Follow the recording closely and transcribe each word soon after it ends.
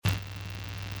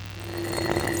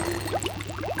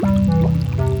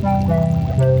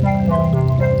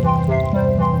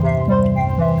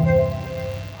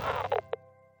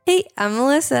I'm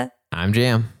Melissa. I'm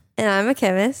Jam. And I'm a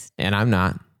chemist. And I'm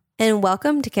not. And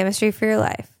welcome to Chemistry for Your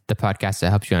Life, the podcast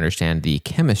that helps you understand the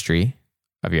chemistry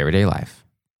of your everyday life.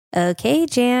 Okay,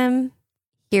 Jam.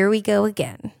 Here we go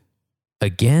again.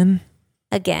 Again?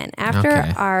 After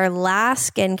our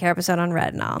last skincare episode on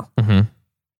retinol,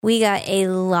 we got a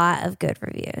lot of good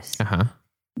reviews.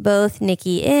 Both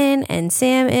Nikki in and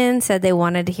Sam in said they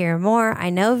wanted to hear more. I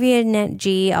know Vietnamese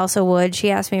G also would. She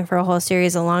asked me for a whole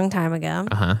series a long time ago.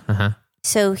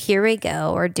 So here we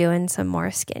go. We're doing some more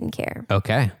skincare.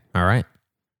 Okay. All right.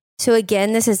 So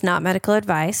again, this is not medical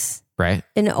advice. Right.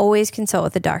 And always consult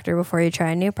with a doctor before you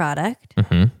try a new product.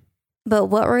 But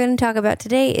what we're going to talk about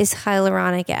today is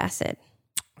hyaluronic acid.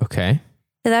 Okay.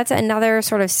 So that's another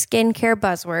sort of skincare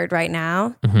buzzword right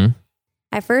now.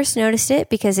 I first noticed it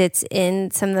because it's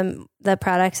in some of the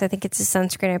products. I think it's a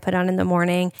sunscreen I put on in the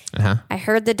morning. I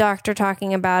heard the doctor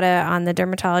talking about it on the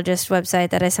dermatologist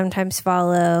website that I sometimes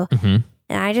follow. And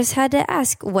I just had to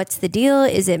ask, what's the deal?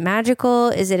 Is it magical?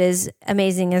 Is it as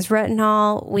amazing as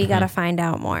retinol? We got to find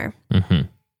out more.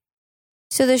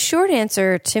 So the short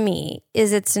answer to me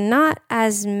is it's not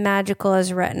as magical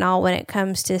as retinol when it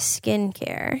comes to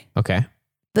skincare. Okay.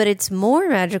 But it's more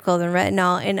magical than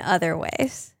retinol in other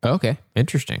ways. Okay.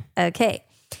 Interesting. Okay.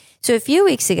 So a few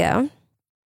weeks ago,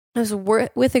 I was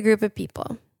with a group of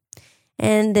people,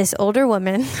 and this older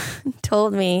woman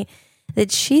told me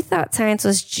that she thought science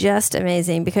was just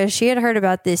amazing because she had heard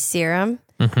about this serum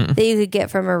that you could get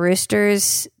from a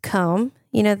rooster's comb.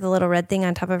 You know, the little red thing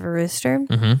on top of a rooster.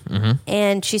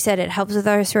 And she said it helps with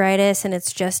arthritis and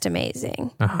it's just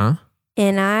amazing.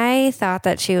 And I thought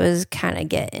that she was kind of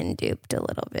getting duped a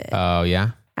little bit. Oh,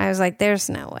 yeah? I was like, there's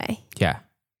no way. Yeah.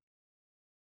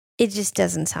 It just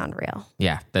doesn't sound real.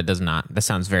 Yeah, that does not. That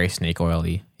sounds very snake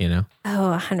oily, you know?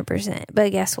 Oh, 100%.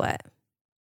 But guess what?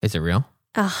 Is it real?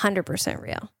 100%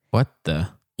 real. What the?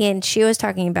 And she was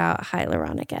talking about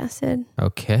hyaluronic acid.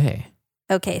 Okay.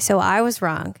 Okay, so I was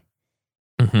wrong.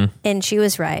 And she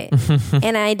was right.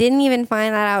 And I didn't even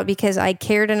find that out because I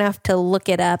cared enough to look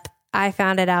it up. I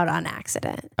found it out on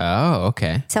accident. Oh,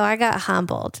 okay. So I got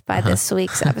humbled by this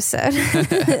week's episode.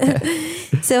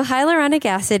 So hyaluronic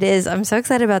acid is, I'm so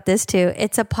excited about this too.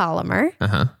 It's a polymer.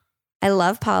 I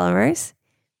love polymers.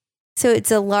 So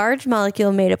it's a large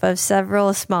molecule made up of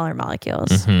several smaller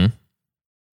molecules.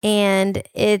 And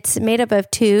it's made up of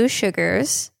two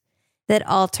sugars that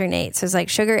alternate. So it's like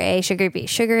sugar A, sugar B,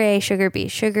 sugar A, sugar B,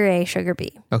 sugar A, sugar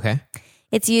B. Okay.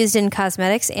 It's used in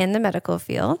cosmetics and the medical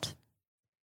field.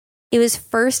 It was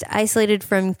first isolated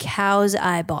from cows'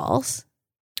 eyeballs.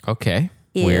 Okay.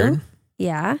 Ew. Weird.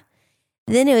 Yeah.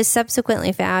 Then it was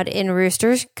subsequently found in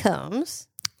roosters' combs.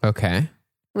 Okay.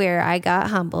 Where I got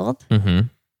humbled.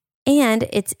 And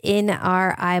it's in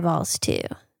our eyeballs too.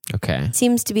 Okay. It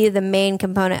seems to be the main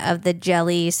component of the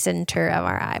jelly center of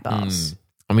our eyeballs.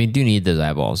 I mean, you do need those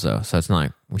eyeballs though, so it's not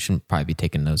like we shouldn't probably be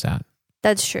taking those out.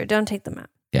 That's true. Don't take them out.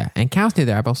 Yeah, and cows need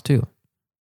their eyeballs too.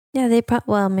 Yeah,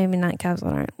 well, maybe not cows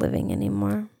that aren't living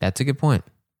anymore. That's a good point.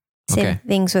 Same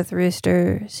things with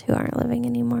roosters who aren't living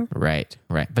anymore. Right.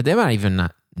 But they might even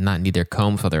not need their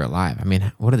combs while they're alive. I mean,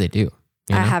 what do they do? You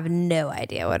know? I have no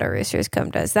idea what a rooster's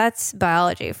comb does. That's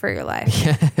biology for your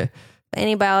life.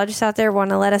 Any biologists out there want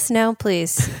to let us know?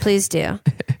 Please do.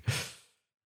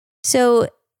 So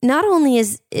not only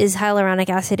is hyaluronic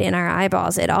acid in our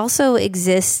eyeballs, it also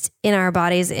exists in our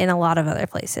bodies in a lot of other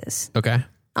places. Okay.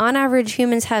 On average,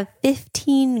 humans have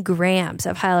 15 grams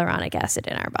of hyaluronic acid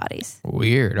in our bodies.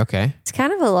 Weird. Okay. It's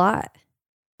kind of a lot.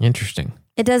 Interesting.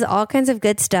 It does all kinds of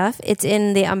good stuff. It's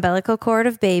in the umbilical cord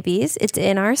of babies. It's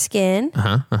in our skin.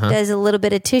 Does a little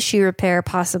bit of tissue repair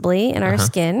possibly in our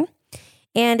skin.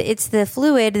 And it's the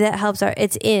fluid that helps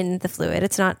it's in the fluid.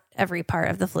 It's not every part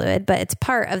of the fluid, but it's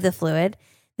part of the fluid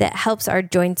that helps our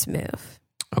joints move.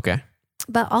 Okay.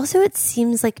 But also it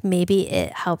seems like maybe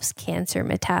it helps cancer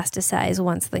metastasize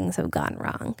once things have gone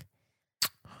wrong.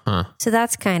 So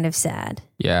that's kind of sad.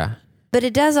 Yeah. But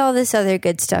it does all this other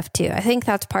good stuff too. I think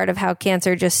that's part of how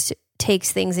cancer just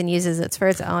takes things and uses it for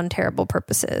its own terrible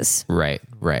purposes. Right.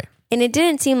 And it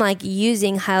didn't seem like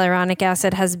using hyaluronic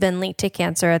acid has been linked to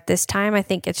cancer at this time. I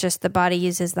think it's just the body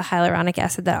uses the hyaluronic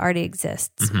acid that already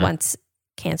exists once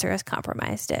cancer has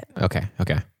compromised it. Okay.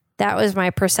 That was my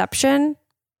perception.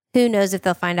 Who knows if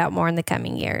they'll find out more in the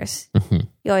coming years.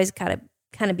 You always got to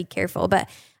kind of be careful. But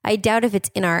I doubt if it's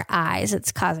in our eyes,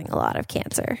 it's causing a lot of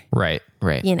cancer. Right.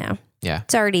 You know. Yeah.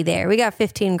 It's already there. We got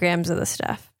 15 grams of the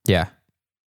stuff. Yeah.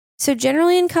 So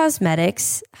generally in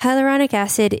cosmetics, hyaluronic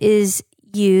acid is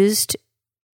used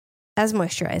as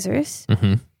moisturizers.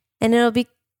 And it'll be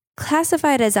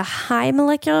classified as a high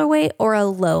molecular weight or a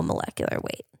low molecular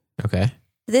weight. Okay.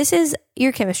 this is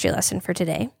your chemistry lesson for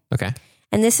today. Okay.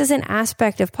 And this is an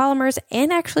aspect of polymers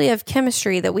and actually of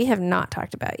chemistry that we have not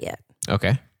talked about yet.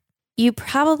 Okay. You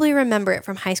probably remember it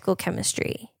from high school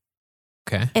chemistry.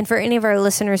 Okay. And for any of our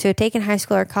listeners who have taken high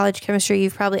school or college chemistry,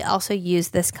 you've probably also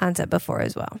used this concept before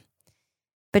as well.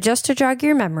 But just to jog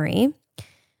your memory,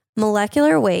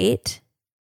 molecular weight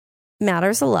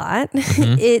matters a lot.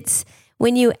 Mm-hmm. It's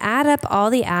when you add up all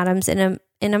the atoms in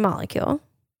a molecule.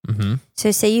 Mm-hmm.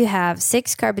 So say you have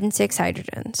 6 carbons, 6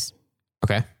 hydrogens.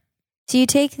 Okay. So you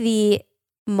take the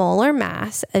molar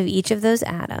mass of each of those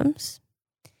atoms,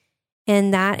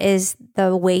 and that is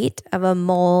the weight of a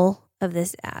mole of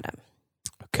this atom.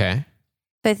 Okay.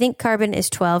 So I think carbon is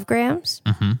 12 grams,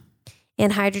 mm-hmm.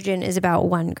 and hydrogen is about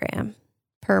 1 gram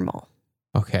per mole.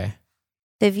 Okay.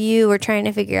 So if you were trying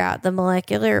to figure out the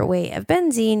molecular weight of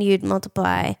benzene, you'd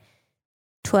multiply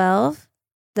 12,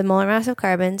 the molar mass of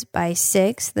carbons, by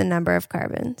 6, the number of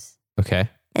carbons. Okay.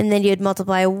 And then you'd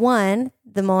multiply 1,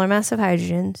 the molar mass of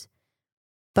hydrogens,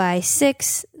 by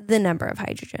 6, the number of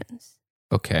hydrogens.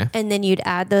 Okay. And then you'd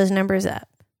add those numbers up.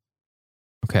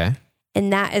 Okay.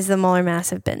 And that is the molar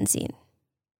mass of benzene.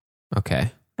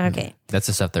 Okay. Okay. That's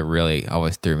the stuff that really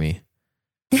always threw me.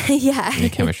 Yeah. In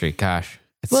chemistry. Gosh.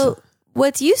 Well,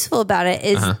 what's useful about it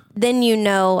is then you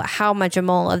know how much a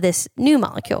mole of this new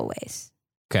molecule weighs.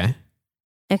 Okay.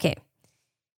 Okay.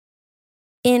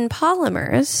 In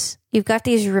polymers, you've got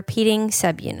these repeating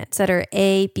subunits that are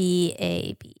A, B,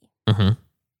 A, B. Mm-hmm.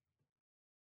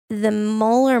 The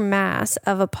molar mass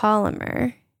of a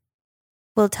polymer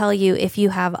will tell you if you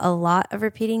have a lot of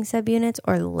repeating subunits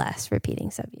or less repeating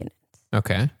subunits.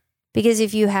 Okay. Because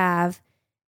if you have,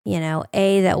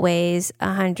 A that weighs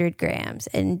 100 grams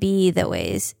and B that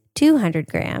weighs 200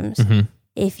 grams, mm-hmm.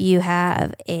 if you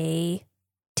have a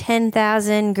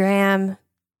 10,000 gram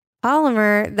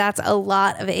polymer, that's a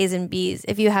lot of A's and B's.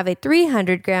 If you have a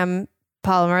 300 gram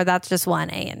polymer, that's just one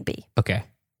A and B. Okay.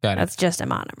 Got it. That's just a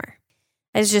monomer.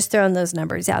 I was just throwing those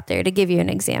numbers out there to give you an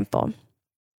example.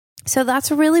 So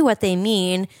that's really what they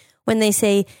mean when they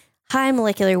say high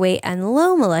molecular weight and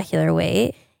low molecular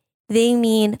weight. They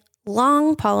mean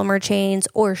long polymer chains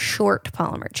or short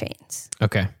polymer chains.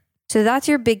 Okay. So that's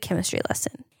your big chemistry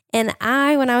lesson. And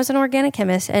when I was an organic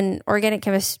chemist, and organic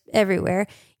chemists everywhere,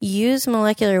 use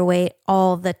molecular weight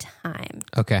all the time.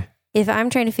 Okay. If I'm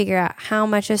trying to figure out how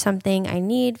much of something I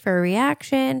need for a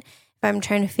reaction, if I'm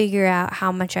trying to figure out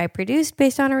how much I produced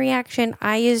based on a reaction,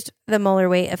 I used the molar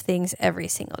weight of things every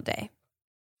single day.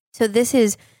 So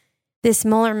this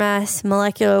molar mass,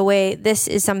 molecular weight, this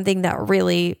is something that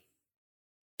really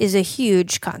is a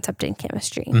huge concept in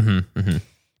chemistry. Mm-hmm, mm-hmm.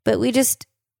 But we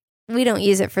don't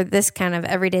use it for this kind of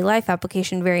everyday life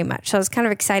application very much. So I was kind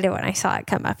of excited when I saw it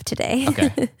come up today. Okay,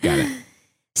 got it.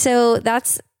 So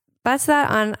that's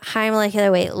that on high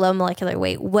molecular weight, low molecular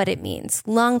weight, what it means.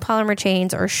 Long polymer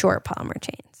chains or short polymer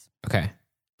chains. Okay.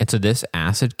 And so this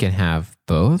acid can have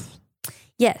both?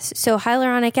 Yes. So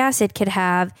hyaluronic acid could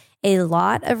have a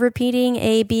lot of repeating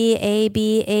AB,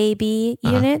 AB, AB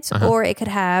units, or it could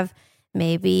have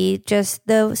maybe just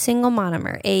the single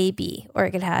monomer, AB, or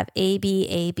it could have AB,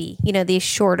 AB, these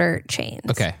shorter chains.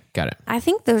 Okay, got it. I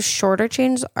think those shorter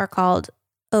chains are called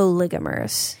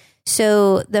oligomers.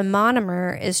 So the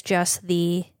monomer is just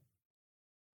the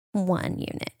one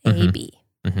unit, mm-hmm. AB.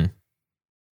 Mm-hmm.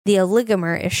 The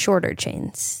oligomer is shorter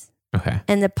chains. Okay.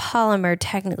 And the polymer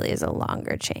technically is a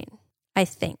longer chain, I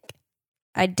think.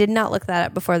 I did not look that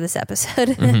up before this episode.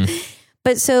 Mm-hmm.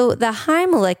 But so the high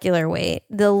molecular weight,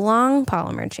 the long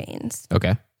polymer chains.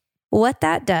 Okay. What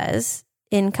that does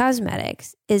in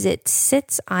cosmetics is it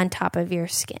sits on top of your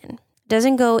skin. It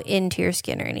doesn't go into your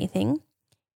skin or anything.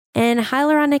 And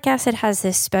hyaluronic acid has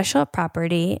this special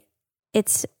property.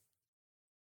 It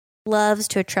loves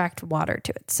to attract water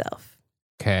to itself.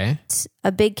 Okay. It's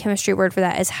a big chemistry word for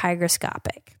that is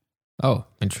hygroscopic. Oh,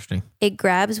 interesting. It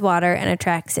grabs water and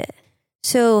attracts it.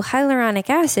 So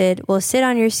hyaluronic acid will sit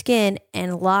on your skin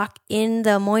and lock in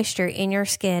the moisture in your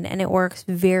skin, and it works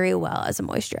very well as a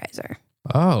moisturizer.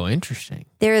 Oh, interesting.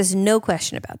 There is no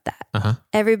question about that. Uh-huh.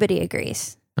 Everybody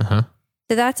agrees. Uh-huh.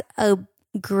 So that's a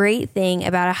great thing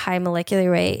about a high molecular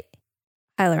weight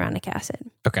hyaluronic acid.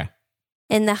 Okay.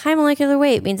 And the high molecular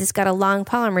weight means it's got a long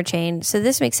polymer chain. So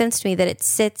this makes sense to me that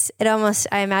it almost,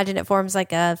 I imagine it forms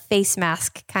like a face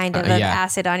mask kind of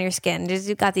acid on your skin.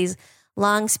 You've got these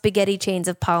long spaghetti chains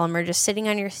of polymer just sitting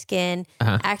on your skin,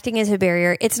 acting as a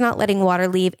barrier. It's not letting water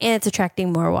leave, and it's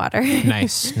attracting more water.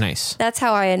 Nice. That's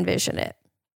how I envision it.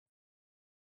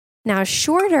 Now,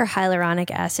 shorter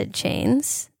hyaluronic acid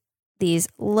chains, these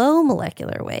low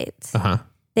molecular weights,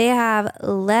 they have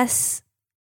less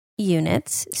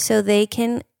units, so they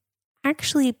can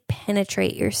actually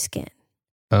penetrate your skin.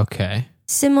 Okay.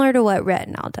 Similar to what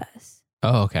retinol does.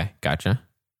 Oh, okay. Gotcha.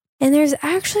 And there's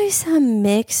actually some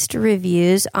mixed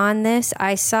reviews on this.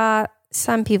 I saw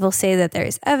some people say that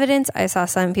there's evidence. I saw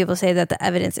some people say that the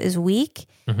evidence is weak.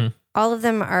 Mm-hmm. All of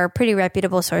them are pretty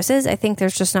reputable sources. I think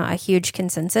there's just not a huge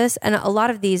consensus. And a lot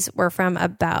of these were from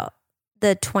about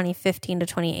the 2015 to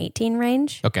 2018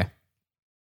 range. Okay.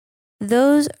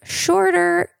 Those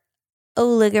shorter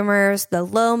oligomers, the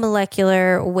low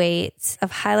molecular weights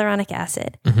of hyaluronic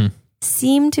acid,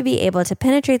 seem to be able to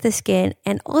penetrate the skin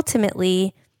and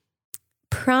ultimately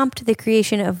prompt the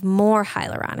creation of more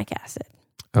hyaluronic acid.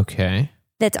 Okay.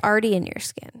 That's already in your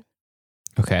skin.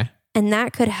 Okay. And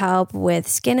that could help with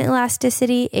skin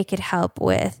elasticity. It could help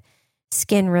with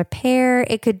skin repair.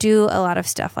 It could do a lot of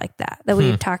stuff like that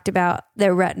we've talked about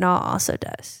that retinol also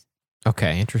does.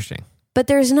 Okay. Interesting. But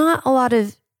there's not a lot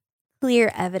of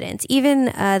clear evidence. Even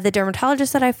the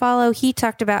dermatologist that I follow, he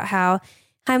talked about how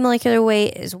high molecular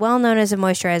weight is well known as a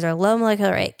moisturizer. Low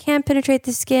molecular weight can penetrate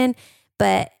the skin,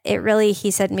 but it really, he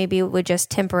said, maybe it would just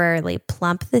temporarily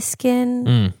plump the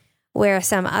skin. Where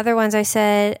some other ones I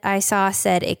saw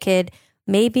said it could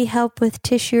maybe help with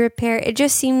tissue repair. It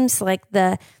just seems like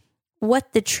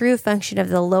what the true function of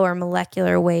the lower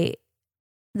molecular weight,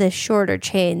 the shorter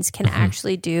chains can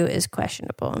actually do is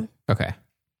questionable. Okay.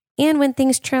 And when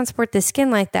things transport the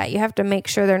skin like that, you have to make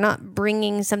sure they're not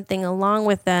bringing something along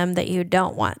with them that you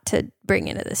don't want to bring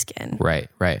into the skin. Right.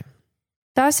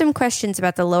 So I have some questions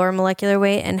about the lower molecular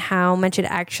weight and how much it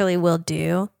actually will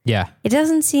do. Yeah. It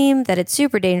doesn't seem that it's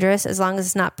super dangerous as long as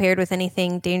it's not paired with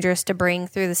anything dangerous to bring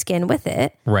through the skin with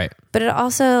it. Right. But it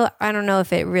also, I don't know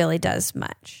if it really does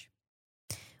much.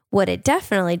 What it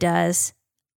definitely does,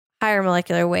 higher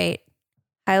molecular weight,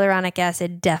 hyaluronic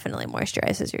acid definitely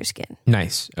moisturizes your skin.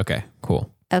 Nice. Okay.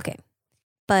 Cool. Okay.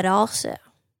 But also,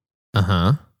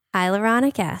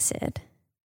 hyaluronic acid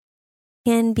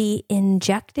can be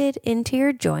injected into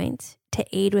your joints to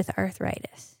aid with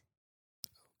arthritis.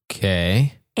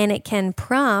 Okay. And it can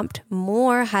prompt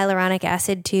more hyaluronic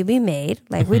acid to be made,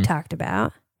 like we talked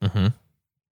about.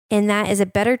 And that is a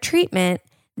better treatment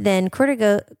than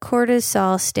cortisol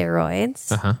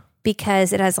steroids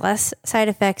because it has less side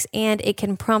effects and it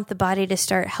can prompt the body to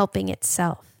start helping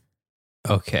itself.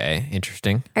 Okay.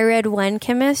 Interesting. I read one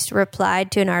chemist replied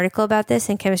to an article about this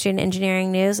in Chemistry and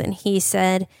Engineering News, and he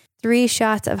said 3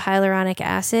 shots of hyaluronic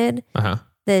acid,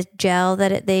 the gel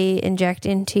that they inject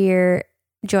into your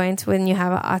joints when you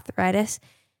have arthritis,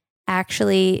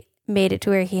 actually made it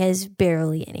to where he has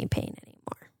barely any pain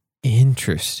anymore.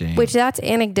 Interesting. Which that's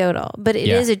anecdotal, but it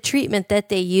is a treatment that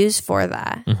they use for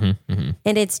that.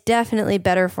 And it's definitely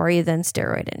better for you than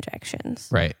steroid injections.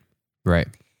 Right.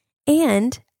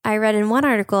 And I read in one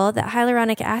article that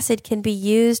hyaluronic acid can be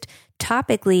used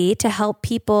topically to help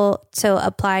people, so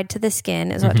applied to the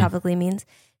skin is what topically means,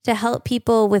 to help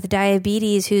people with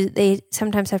diabetes who they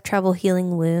sometimes have trouble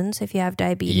healing wounds if you have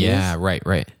diabetes. Yeah,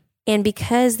 right. And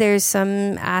because there's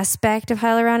some aspect of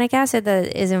hyaluronic acid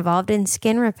that is involved in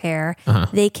skin repair,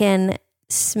 they can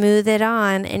smooth it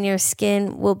on and your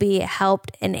skin will be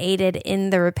helped and aided in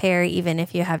the repair even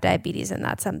if you have diabetes, and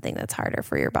that's something that's harder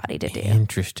for your body to do.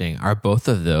 Interesting. Are both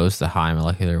of those the high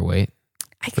molecular weight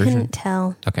version? Couldn't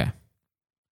tell. Okay.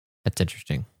 That's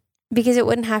interesting. Because it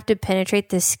wouldn't have to penetrate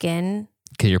the skin.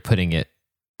 Because you're putting it,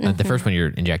 the first one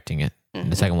you're injecting it,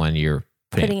 and the second one you're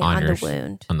putting it on the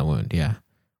wound. On the wound, yeah.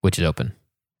 Which is open.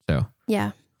 So.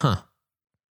 Yeah.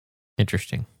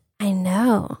 Interesting. I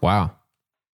know. Wow.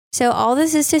 So all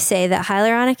this is to say that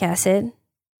hyaluronic acid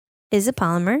is a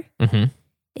polymer.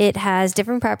 It has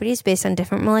different properties based on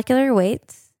different molecular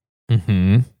weights.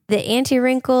 The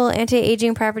anti-wrinkle,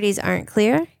 anti-aging properties aren't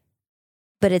clear,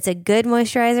 but it's a good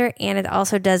moisturizer and it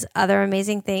also does other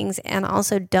amazing things. And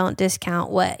also don't discount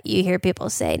what you hear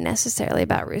people say necessarily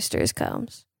about Rooster's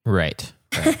combs. Right.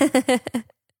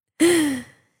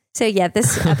 So yeah,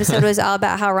 this episode was all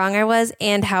about how wrong I was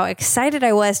and how excited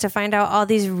I was to find out all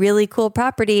these really cool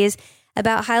properties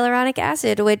about hyaluronic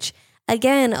acid, which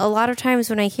again, a lot of times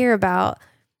when I hear about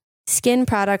skin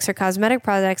products or cosmetic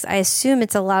products, I assume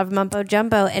it's a lot of mumbo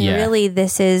jumbo. And really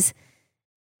this is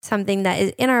something that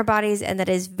is in our bodies and that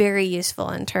is very useful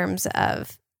in terms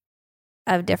of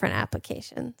different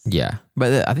applications. Yeah.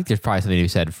 But I think there's probably something to be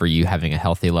said for you having a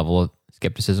healthy level of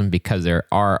skepticism, because there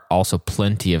are also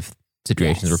plenty of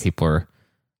situations where people are,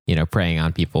 preying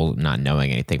on people not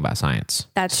knowing anything about science.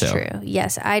 That's true.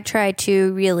 Yes. I try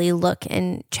to really look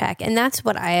and check. And that's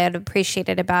what I had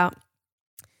appreciated about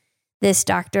this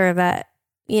doctor that,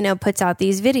 puts out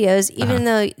these videos, even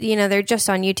though, they're just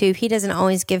on YouTube. He doesn't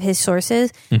always give his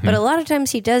sources, but a lot of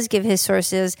times he does give his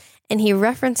sources and he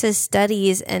references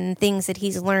studies and things that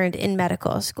he's learned in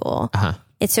medical school.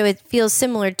 And so it feels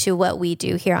similar to what we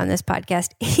do here on this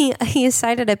podcast. He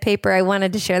cited a paper. I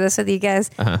wanted to share this with you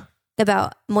guys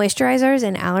about moisturizers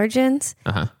and allergens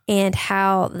and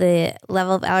how the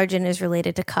level of allergen is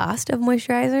related to cost of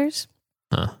moisturizers.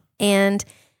 And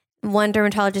one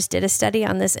dermatologist did a study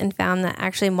on this and found that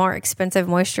actually more expensive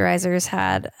moisturizers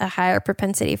had a higher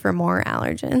propensity for more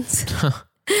allergens.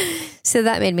 So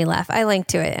that made me laugh. I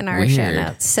linked to it in our show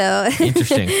notes. So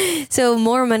interesting. So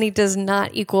more money does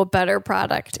not equal better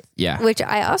product. Yeah. Which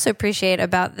I also appreciate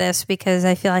about this because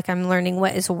I feel like I'm learning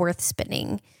what is worth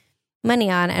spending money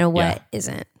on and what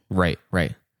isn't. Right.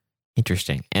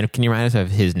 Interesting. And can you remind us of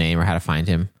his name or how to find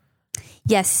him?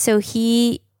 Yes. So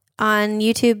he... on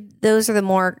YouTube, those are the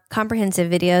more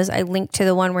comprehensive videos. I linked to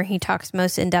the one where he talks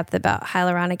most in depth about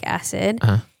hyaluronic acid.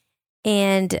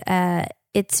 And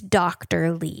it's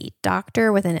Dr. Lee.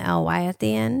 Doctor with an L-Y at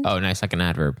the end. Oh, nice. Like an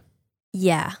adverb.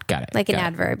 Yeah. Got it. Like an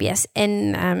adverb, yes.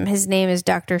 And his name is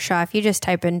Dr. Shah. If you just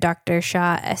type in Dr.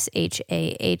 Shah,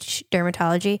 S-H-A-H,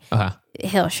 dermatology,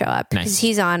 he'll show up. Because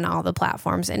he's on all the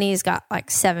platforms. And he's got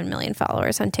like 7 million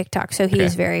followers on TikTok. So he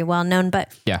is very well known.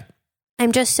 But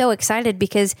I'm just so excited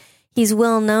because he's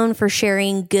well known for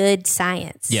sharing good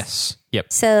science. Yes.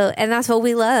 Yep. So, and that's what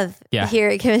we love here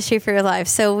at Chemistry for Your Life.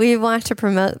 So we want to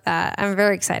promote that. I'm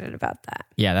very excited about that.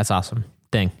 Yeah, that's awesome.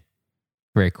 Dang.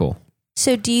 Very cool.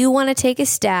 So do you want to take a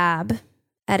stab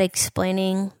at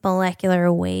explaining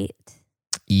molecular weight?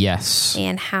 Yes.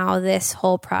 And how this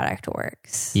whole product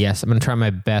works? Yes. I'm going to try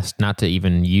my best not to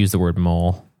even use the word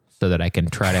mole so that I can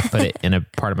try to put it in a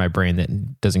part of my brain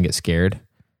that doesn't get scared.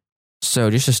 So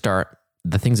just to start,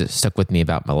 the things that stuck with me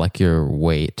about molecular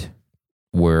weight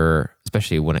were,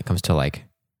 especially when it comes to like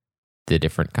the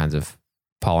different kinds of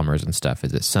polymers and stuff,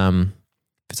 is that if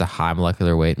it's a high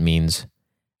molecular weight, means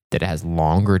that it has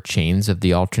longer chains of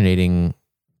the alternating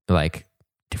like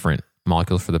different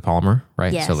molecules for the polymer,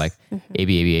 right? Yes. So like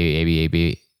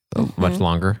AB, much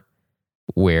longer,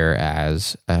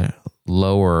 whereas a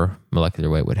lower molecular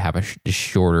weight would have just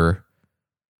shorter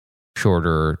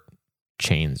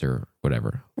chains or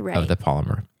whatever of the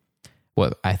polymer.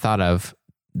 What I thought of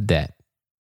that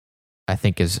I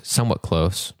think is somewhat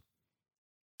close.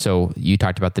 So you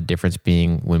talked about the difference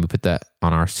being when we put that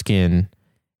on our skin,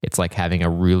 it's like having a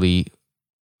really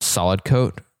solid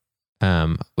coat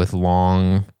with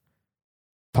long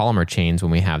polymer chains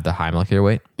when we have the high molecular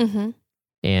weight,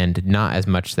 and not as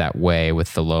much that way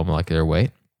with the low molecular weight.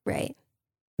 Right.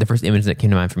 The first image that came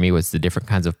to mind for me was the different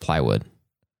kinds of plywood.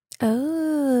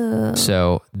 Oh.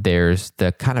 So there's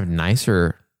the kind of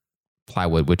nicer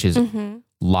plywood, which is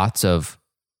lots of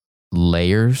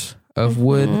layers of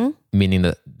wood, meaning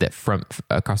that from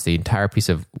across the entire piece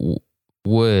of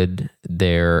wood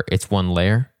there, it's one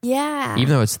layer. Yeah. Even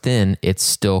though it's thin, it's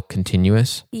still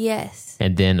continuous. Yes.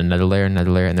 And then another layer,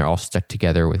 and they're all stuck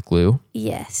together with glue.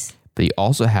 Yes. But you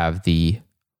also have the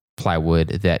plywood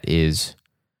that is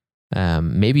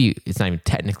maybe it's not even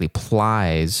technically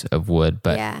plies of wood,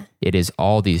 but it is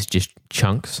all these just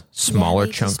chunks, smaller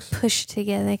chunks just pushed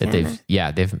together.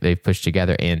 That they've pushed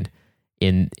together. And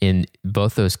in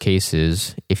both those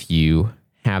cases, if you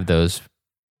have those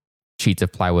sheets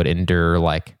of plywood endure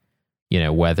like,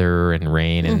 weather and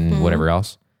rain and whatever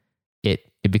else, it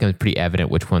becomes pretty evident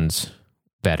which one's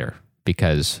better.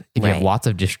 Because if you have lots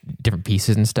of just different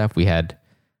pieces and stuff, we had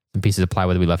some pieces of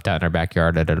plywood that we left out in our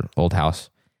backyard at an old house.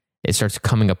 It starts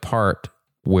coming apart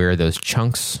where those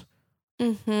chunks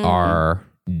are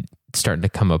starting to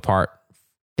come apart.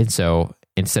 And so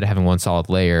instead of having one solid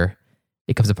layer,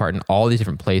 it comes apart in all these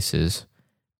different places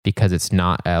because it's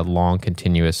not a long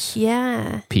continuous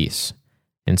piece.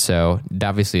 And so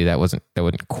obviously that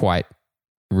wouldn't quite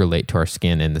relate to our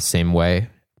skin in the same way,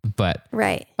 but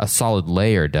a solid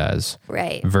layer does,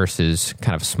 versus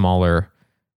kind of smaller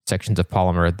sections of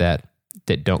polymer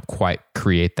that don't quite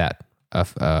create that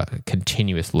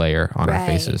continuous layer on our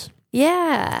faces.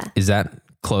 Yeah. Is that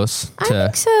close to? I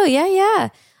think so. Yeah.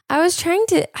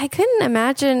 I couldn't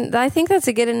imagine. I think that's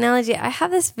a good analogy. I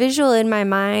have this visual in my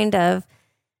mind of,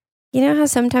 how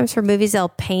sometimes for movies they'll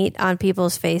paint on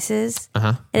people's faces,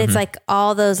 and it's like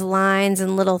all those lines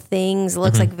and little things. It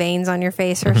looks like veins on your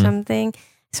face or something.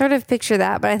 Sort of picture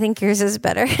that, but I think yours is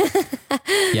better.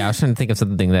 Yeah, I was trying to think of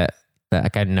something that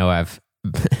I know I've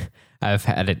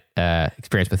had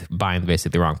experience with buying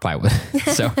basically the wrong plywood.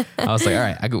 So I was like, all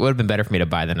right, it would have been better for me to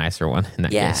buy the nicer one in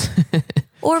that case.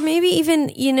 Or maybe even,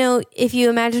 if you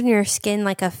imagine your skin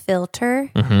like a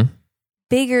filter,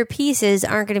 bigger pieces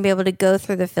aren't going to be able to go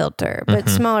through the filter, but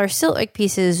smaller silt-like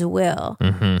pieces will.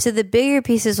 So the bigger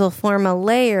pieces will form a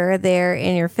layer there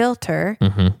in your filter,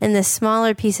 and the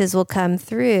smaller pieces will come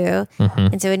through.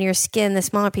 And so in your skin, the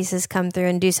smaller pieces come through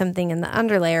and do something in the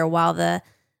underlayer while the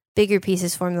bigger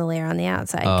pieces form the layer on the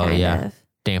outside, kind of.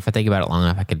 Dang, if I think about it long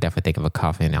enough, I could definitely think of a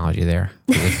coffee analogy there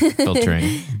with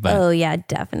filtering. But yeah,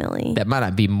 definitely. That might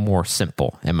not be more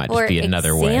simple. It might just be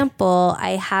another way. For example,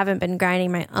 I haven't been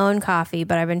grinding my own coffee,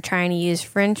 but I've been trying to use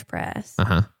French press.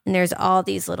 And there's all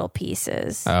these little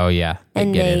pieces. Oh, yeah.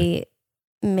 They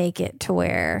make it to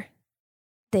where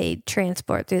they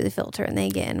transport through the filter and they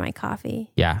get in my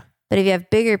coffee. Yeah. But if you have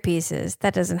bigger pieces,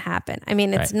 that doesn't happen. I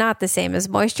mean, it's not the same as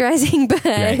moisturizing, but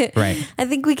I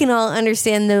think we can all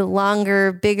understand the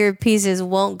longer, bigger pieces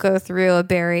won't go through a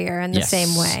barrier in the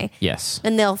same way. Yes.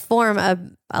 And they'll form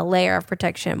a layer of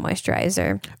protection and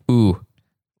moisturizer. Ooh,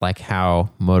 like how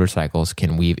motorcycles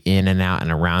can weave in and out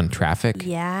and around traffic.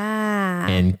 Yeah.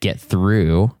 And get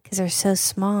through. Because they're so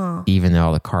small. Even though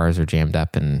all the cars are jammed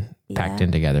up and packed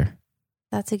in together.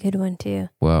 That's a good one too.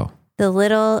 Whoa. The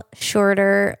little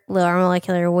shorter, lower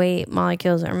molecular weight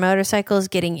molecules or motorcycles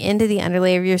getting into the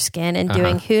underlayer of your skin and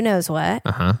doing who knows what.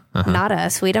 Not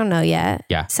us. We don't know yet.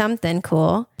 Yeah. Something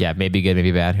cool. Yeah. Maybe good,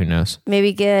 maybe bad. Who knows?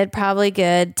 Maybe good, probably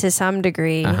good to some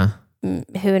degree.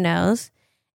 Who knows?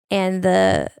 And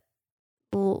the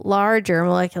larger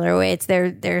molecular weights,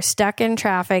 they're stuck in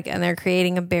traffic and they're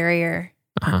creating a barrier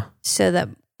so that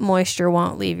moisture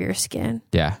won't leave your skin.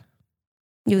 Yeah.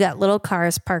 You've got little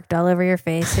cars parked all over your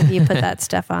face if you put that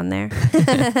stuff on there.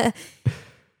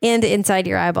 And inside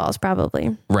your eyeballs,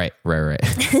 probably. Right. Well,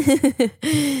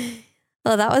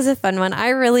 that was a fun one. I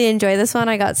really enjoy this one.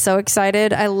 I got so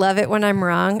excited. I love it when I'm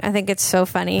wrong. I think it's so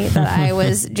funny that I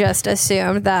was just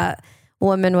assumed that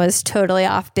woman was totally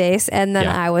off base and then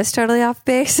I was totally off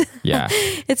base. Yeah.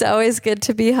 It's always good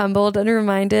to be humbled and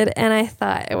reminded. And I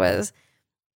thought it was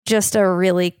just a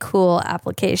really cool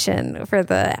application for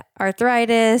the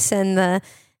arthritis and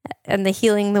the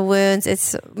healing the wounds.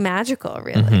 It's magical,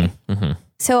 really.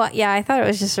 So yeah, I thought it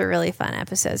was just a really fun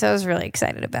episode. So I was really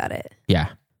excited about it. Yeah,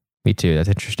 me too. That's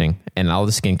interesting. And all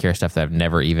the skincare stuff that I've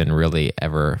never even really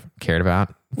ever cared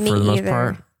about for the most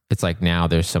part. It's like now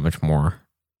there's so much more.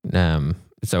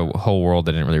 It's a whole world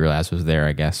I didn't really realize was there,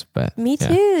 I guess. But me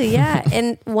too. Yeah.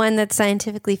 And one that's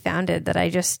scientifically founded that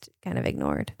I just kind of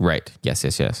ignored. Right. Yes.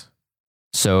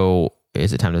 So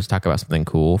is it time to talk about something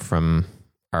cool from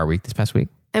our week this past week?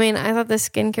 I mean, I thought the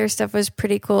skincare stuff was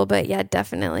pretty cool, but yeah,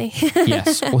 definitely.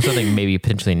 Yes. Well, something maybe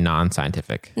potentially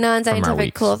non-scientific.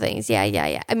 Non-scientific cool things.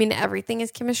 Yeah. I mean, everything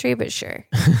is chemistry, but sure.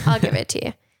 I'll give it to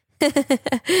you.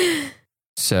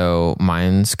 So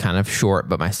mine's kind of short,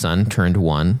 but my son turned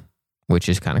 1, which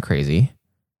is kind of crazy.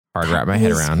 Hard to wrap my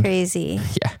head around. Crazy.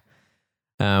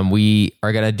 Yeah. We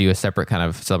are going to do a separate kind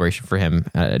of celebration for him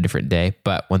at a different day.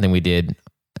 But one thing we did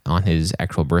on his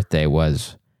actual birthday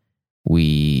was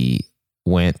we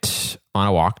went on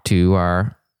a walk to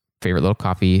our favorite little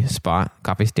coffee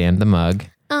stand, The Mug,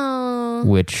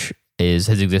 which has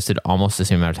existed almost the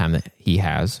same amount of time that he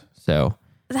has. So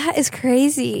that is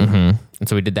crazy. And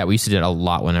so we did that. We used to do it a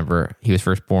lot whenever he was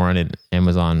first born and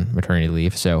was on maternity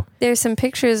leave. So there's some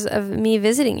pictures of me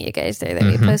visiting you guys there that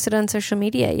we posted on social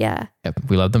media. Yeah. Yep.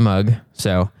 We love The Mug.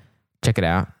 So check it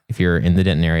out if you're in the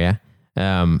Denton area.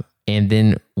 And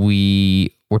then we're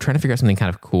trying to figure out something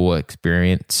kind of cool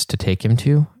experience to take him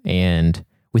to. And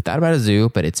we thought about a zoo,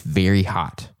 but it's very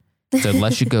hot. So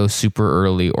unless you go super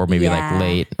early or maybe like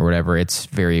late or whatever, it's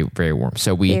very, very warm.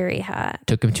 So we very hot.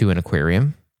 Took him to an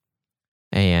aquarium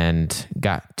and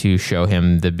got to show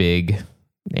him the big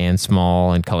and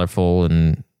small and colorful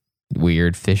and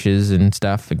weird fishes and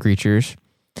stuff and creatures.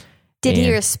 Did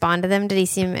he respond to them? Did he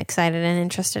seem excited and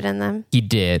interested in them? He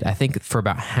did. I think for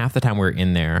about half the time we were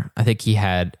in there, I think he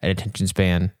had an attention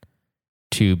span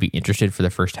to be interested for the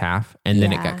first half. And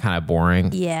then it got kind of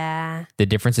boring. Yeah. The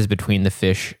differences between the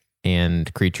fish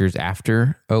and creatures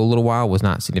after a little while was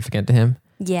not significant to him.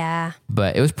 Yeah.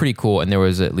 But it was pretty cool. And there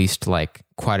was at least like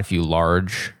quite a few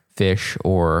large fish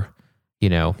or,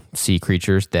 sea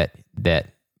creatures that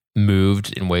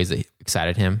moved in ways that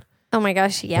excited him. Oh my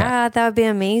gosh. Yeah. That would be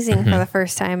amazing for the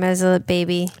first time as a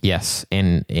baby. Yes.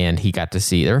 And he got to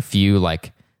see, there were a few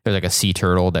there's like a sea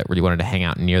turtle that really wanted to hang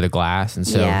out near the glass. And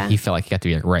so he felt like he got to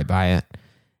be like right by it.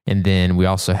 And then we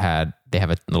also they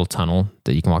have a little tunnel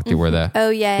that you can walk through where the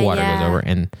water goes over.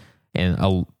 And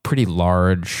a pretty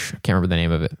large, I can't remember the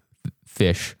name of it,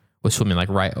 fish was swimming like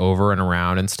right over and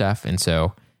around and stuff. And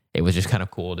so it was just kind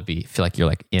of cool to feel like you're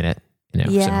like in it.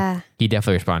 Yeah. So he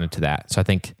definitely responded to that. So I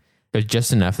think there's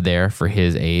just enough there for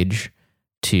his age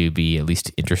to be at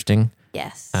least interesting.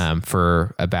 Yes.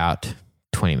 For about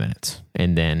 20 minutes.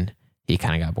 And then he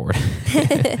kind of got bored.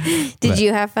 Did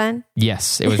you have fun?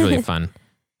 Yes, it was really fun.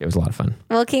 It was a lot of fun.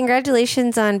 Well,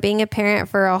 congratulations on being a parent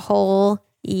for a whole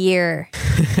year.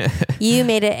 You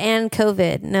made it, and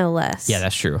COVID, no less. Yeah,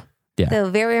 that's true. Yeah. So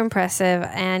very impressive.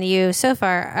 And you so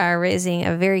far are raising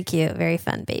a very cute, very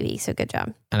fun baby. So good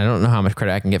job. And I don't know how much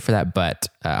credit I can get for that, but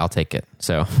I'll take it.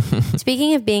 So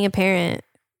speaking of being a parent,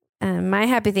 my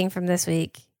happy thing from this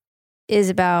week is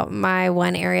about my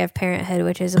one area of parenthood,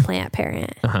 which is a plant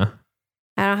parent. Uh-huh.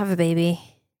 I don't have a baby.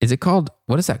 Is it called,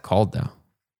 what is that called though?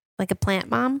 Like a plant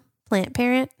mom, plant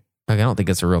parent. Like, I don't think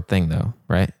it's a real thing though,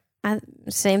 right?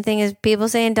 Same thing as people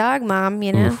saying dog mom,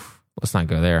 you know? Oof. Let's not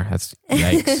go there. That's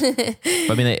yikes.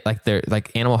 But I mean, they're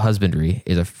like animal husbandry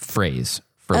is a phrase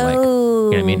for like, you know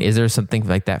what I mean? Is there something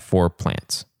like that for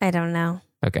plants? I don't know.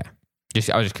 Okay.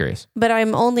 I was just curious. But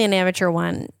I'm only an amateur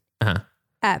one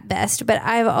at best. But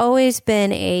I've always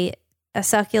been a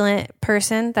succulent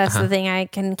person. That's the thing I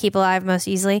can keep alive most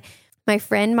easily. My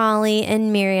friend Molly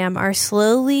and Miriam are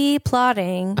slowly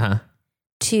plotting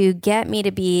to get me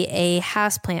to be a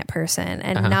houseplant person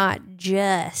and not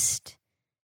just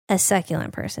a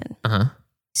succulent person.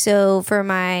 So for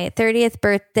my 30th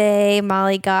birthday,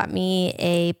 Molly got me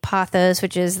a pothos,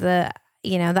 which is the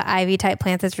ivy type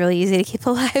plant that's really easy to keep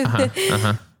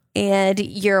alive. And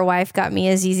your wife got me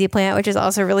a ZZ plant, which is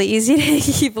also really easy to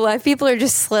keep alive. People are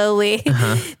just slowly,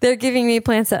 they're giving me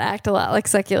plants that act a lot like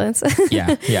succulents.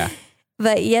 Yeah.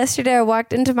 But yesterday I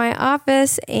walked into my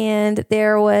office and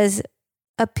there was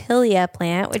a Pilia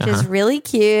plant, which is really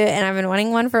cute. And I've been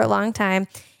wanting one for a long time.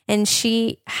 And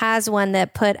she has one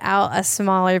that put out a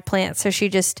smaller plant. So she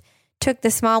just took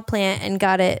the small plant and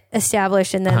got it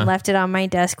established and then left it on my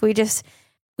desk. We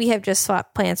have just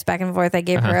swapped plants back and forth. I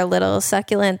gave her a little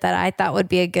succulent that I thought would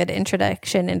be a good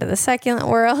introduction into the succulent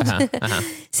world.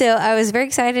 So I was very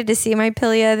excited to see my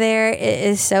Pilia there. It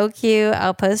is so cute.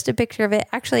 I'll post a picture of it.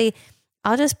 Actually,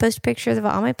 I'll just post pictures of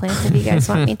all my plants if you guys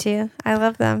want me to. I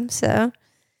love them. So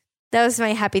that was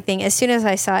my happy thing. As soon as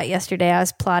I saw it yesterday, I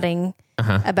was plotting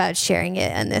about sharing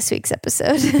it in this week's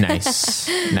episode.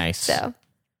 Nice. So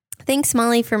thanks,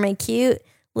 Molly, for my cute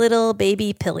little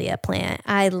baby Pilia plant.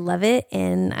 I love it.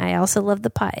 And I also love the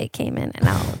pot it came in, and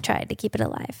I'll try to keep it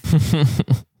alive.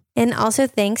 And also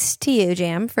thanks to you,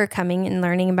 Jam, for coming and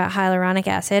learning about hyaluronic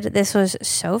acid. This was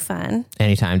so fun.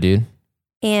 Anytime, dude.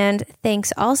 And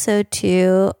thanks also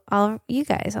to all of you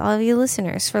guys, all of you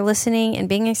listeners, for listening and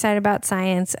being excited about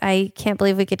science. I can't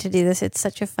believe we get to do this. It's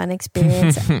such a fun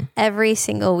experience. Every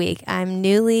single week, I'm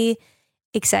newly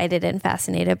excited and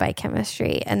fascinated by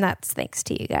chemistry. And that's thanks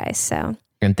to you guys.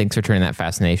 And thanks for turning that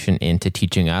fascination into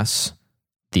teaching us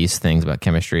these things about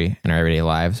chemistry in our everyday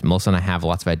lives. Melissa and I have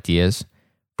lots of ideas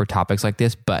for topics like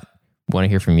this, but want to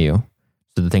hear from you.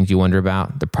 So the things you wonder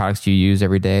about, the products you use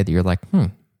every day that you're like, is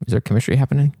there chemistry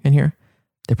happening in here?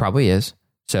 There probably is.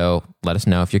 So let us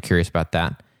know if you're curious about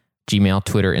that. Gmail,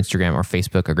 Twitter, Instagram, or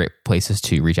Facebook are great places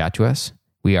to reach out to us.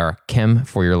 We are Chem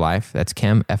for Your Life. That's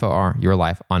Chem, FOR, Your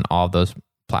Life on all of those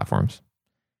platforms.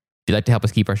 If you'd like to help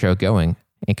us keep our show going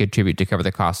and contribute to cover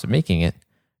the cost of making it,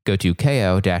 go to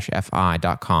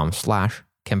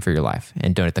ko-fi.com/chemforyourlife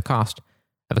and donate the cost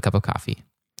of a cup of coffee.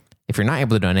 If you're not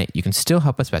able to donate, you can still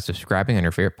help us by subscribing on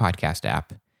your favorite podcast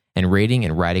app and rating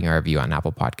and writing a review on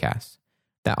Apple Podcasts.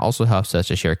 That also helps us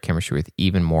to share chemistry with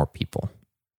even more people.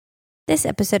 This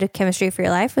episode of Chemistry for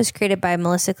Your Life was created by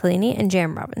Melissa Collini and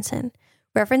Jam Robinson.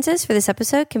 References for this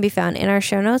episode can be found in our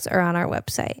show notes or on our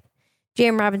website.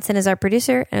 Jam Robinson is our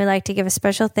producer, and I'd like to give a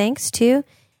special thanks to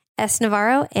S.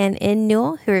 Navarro and In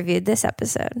Newell, who reviewed this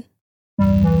episode.